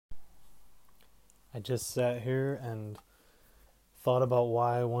I just sat here and thought about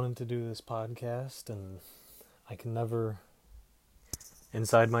why I wanted to do this podcast, and I can never,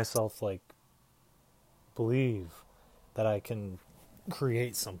 inside myself, believe that I can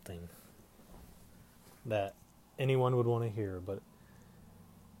create something that anyone would want to hear. But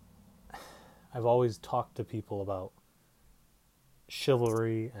I've always talked to people about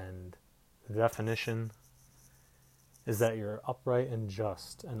chivalry, and the definition is that you're upright and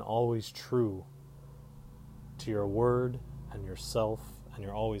just and always true to your word and yourself, and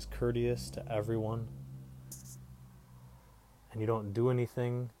you're always courteous to everyone, and you don't do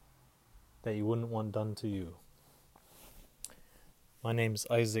anything that you wouldn't want done to you. My name's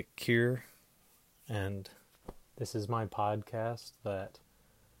Isaac Keir, and this is my podcast that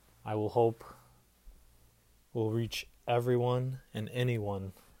I will hope will reach everyone and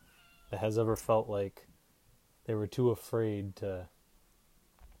anyone that has ever felt like they were too afraid to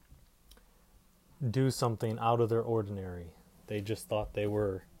do something out of their ordinary. They just thought they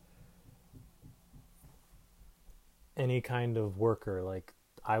were any kind of worker. Like,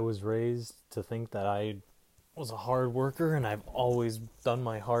 I was raised to think that I was a hard worker, and I've always done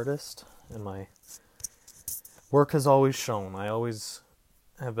my hardest, and my work has always shown. I always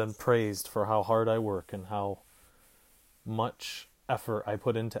have been praised for how hard I work and how much effort I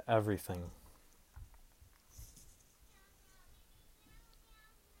put into everything.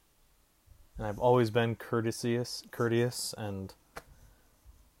 And I've always been courteous and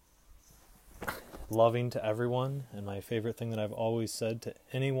loving to everyone. And my favorite thing that I've always said to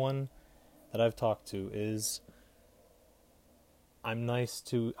anyone that I've talked to is, I'm nice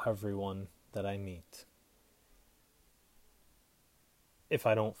to everyone that I meet. If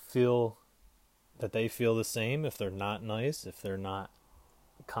I don't feel that they feel the same, if they're not nice, if they're not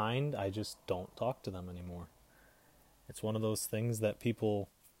kind, I just don't talk to them anymore. It's one of those things that people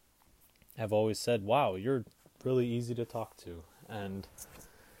have always said, wow, you're really easy to talk to. And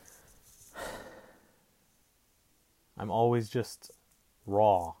I'm always just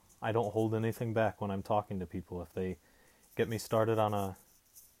raw. I don't hold anything back when I'm talking to people. If they get me started on a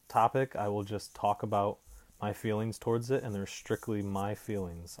topic, I will just talk about my feelings towards it, and they're strictly my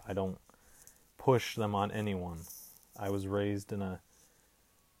feelings. I don't push them on anyone. I was raised in a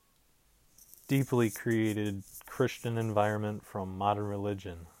deeply created Christian environment from modern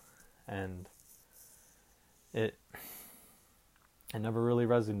religion, and it never really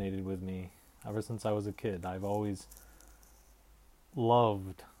resonated with me ever since I was a kid. I've always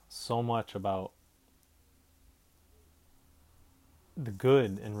loved so much about the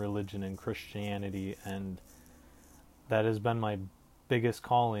good in religion and Christianity, and that has been my biggest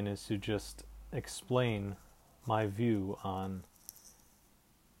calling, is to just explain my view on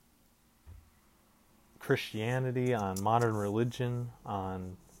Christianity, on modern religion,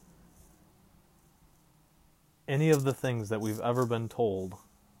 on any of the things that we've ever been told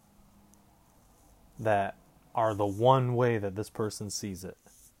that are the one way that this person sees it.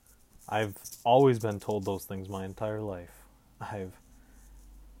 I've always been told those things my entire life. I've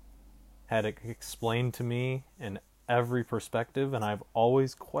had it explained to me in every perspective, and I've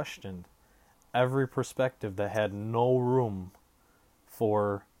always questioned every perspective that had no room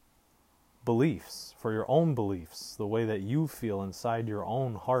for beliefs, for your own beliefs, the way that you feel inside your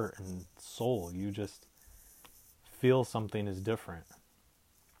own heart and soul. You just feel something is different.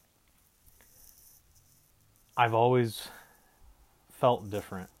 I've always felt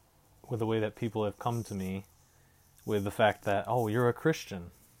different with the way that people have come to me with the fact that, oh, you're a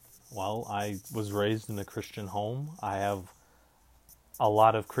Christian. Well, I was raised in a Christian home. I have a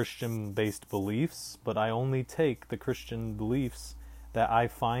lot of Christian-based beliefs, but I only take the Christian beliefs that I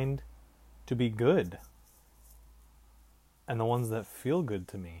find to be good and the ones that feel good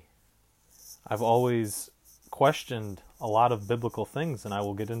to me. I've always questioned a lot of biblical things, and I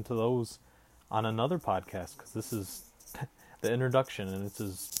will get into those on another podcast, because this is the introduction, and it's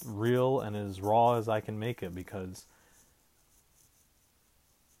as real and as raw as I can make it, because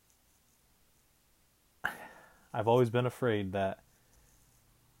I've always been afraid that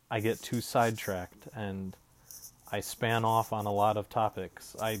I get too sidetracked and I span off on a lot of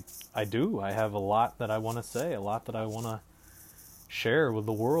topics. I do. I have a lot that I want to say, a lot that I want to share with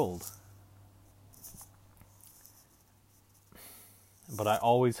the world. But I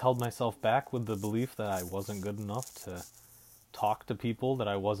always held myself back with the belief that I wasn't good enough to talk to people, that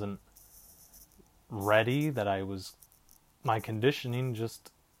I wasn't ready, that my conditioning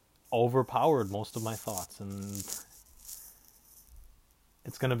just overpowered most of my thoughts. And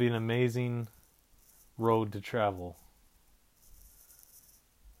it's going to be an amazing road to travel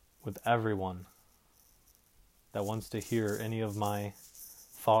with everyone that wants to hear any of my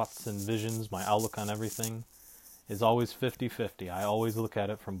thoughts and visions, my outlook on everything is always 50-50. I always look at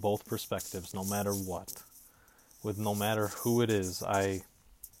it from both perspectives, no matter what. With no matter who it is, I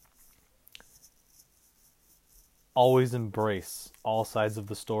always embrace all sides of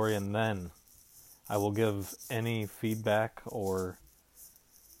the story, and then I will give any feedback or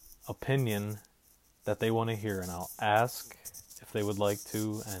opinion that they want to hear, and I'll ask if they would like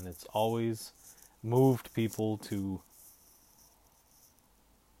to, and it's always moved people to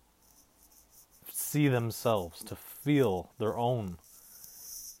see themselves, to feel their own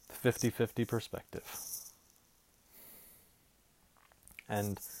 50-50 perspective.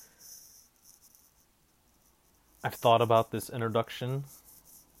 And I've thought about this introduction.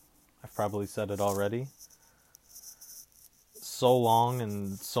 I've probably said it already. So long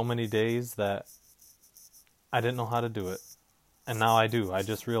and so many days that I didn't know how to do it. And now I do. I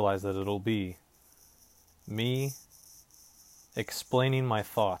just realized that it'll be me explaining my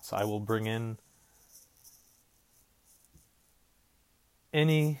thoughts. I will bring in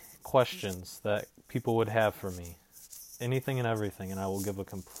any questions that people would have for me. Anything and everything. And I will give a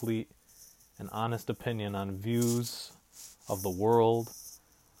complete and honest opinion on views of the world,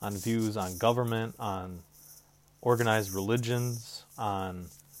 on views on government, on organized religions, on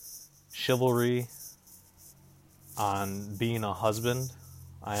chivalry, on being a husband.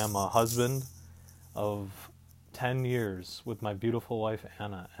 I am a husband of 10 years with my beautiful wife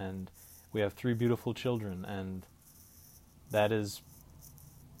Anna, and we have 3 beautiful children, and that is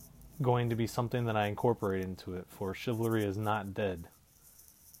going to be something that I incorporate into it, for chivalry is not dead.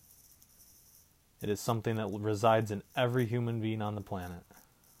 It is something that resides in every human being on the planet.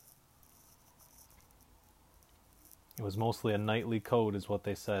 It was mostly a knightly code, is what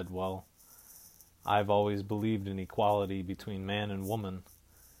they said. Well, I've always believed in equality between man and woman,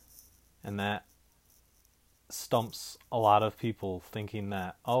 and that stumps a lot of people, thinking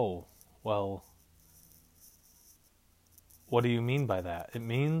that, oh, well, what do you mean by that? It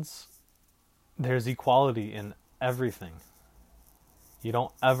means there's equality in everything. You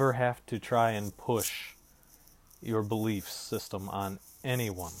don't ever have to try and push your belief system on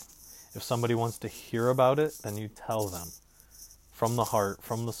anyone. If somebody wants to hear about it, then you tell them from the heart,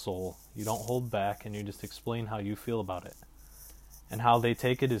 from the soul. You don't hold back, and you just explain how you feel about it. And how they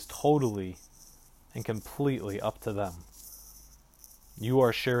take it is totally and completely up to them. You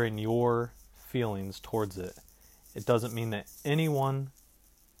are sharing your feelings towards it. It doesn't mean that anyone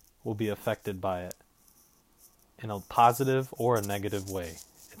will be affected by it in a positive or a negative way.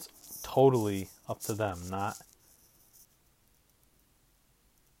 It's totally up to them. Not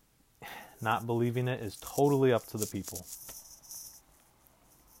believing it is totally up to the people.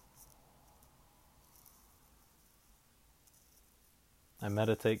 I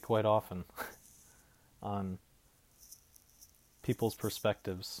meditate quite often on people's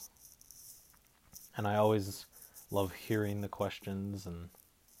perspectives, and I always love hearing the questions and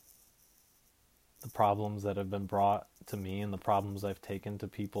the problems that have been brought to me and the problems I've taken to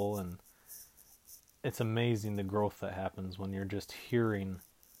people, and it's amazing the growth that happens when you're just hearing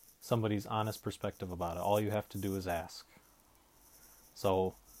somebody's honest perspective about it. All you have to do is ask.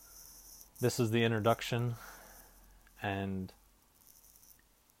 So this is the introduction, and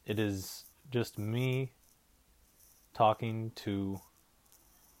it is just me talking to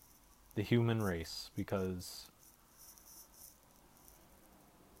the human race, because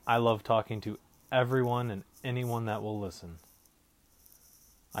I love talking to everyone and anyone that will listen.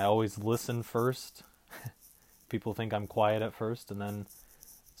 I always listen first. People think I'm quiet at first, and then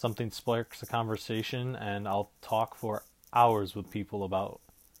something sparks a conversation, and I'll talk for hours with people about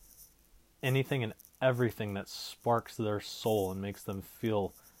anything and everything that sparks their soul and makes them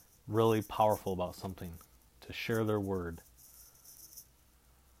feel really powerful about something, to share their word.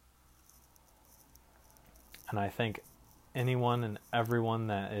 And I think anyone and everyone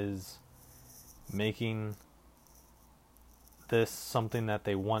that is making this something that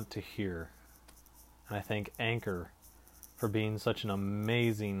they want to hear, and I thank Anchor for being such an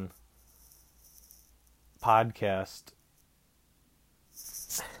amazing podcast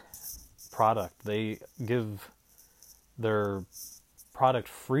product. They give their product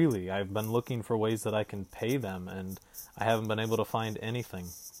freely. I've been looking for ways that I can pay them, and I haven't been able to find anything.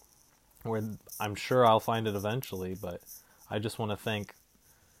 Where I'm sure I'll find it eventually, but I just want to thank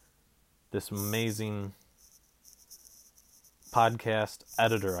this amazing podcast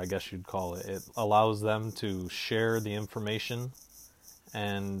editor, I guess you'd call it. It allows them to share the information,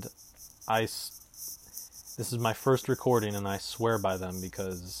 and this is my first recording, and I swear by them,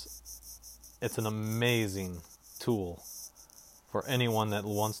 because it's an amazing tool for anyone that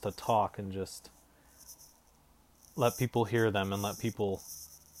wants to talk and just let people hear them and let people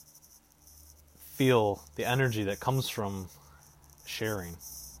feel the energy that comes from sharing.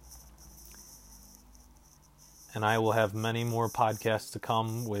 And I will have many more podcasts to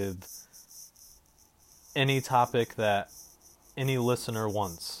come with any topic that any listener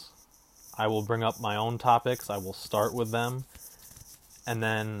wants. I will bring up my own topics. I will start with them. And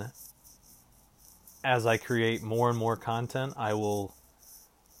then as I create more and more content, I will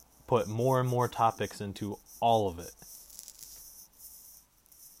put more and more topics into all of it.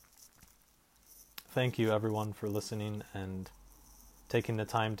 Thank you, everyone, for listening and taking the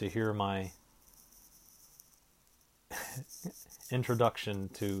time to hear my introduction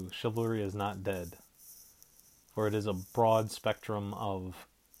to Chivalry is Not Dead. For it is a broad spectrum of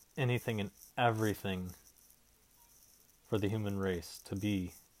anything and everything for the human race to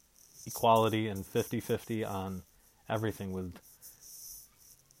be equality and 50-50 on everything with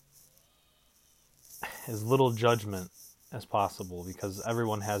as little judgment as possible, because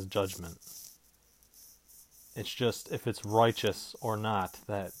everyone has judgment. It's just if it's righteous or not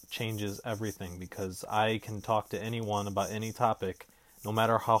that changes everything, because I can talk to anyone about any topic, no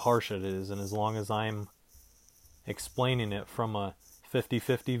matter how harsh it is, and as long as I'm explaining it from a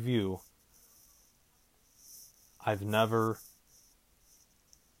 50-50 view, I've never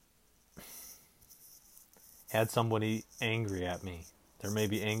had somebody angry at me. There may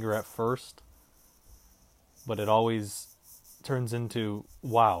be anger at first, but it always turns into,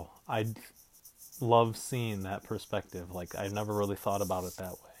 wow, I love seeing that perspective. Like, I've never really thought about it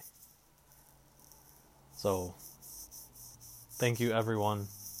that way. So, thank you, everyone,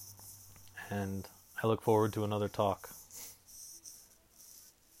 and I look forward to another talk.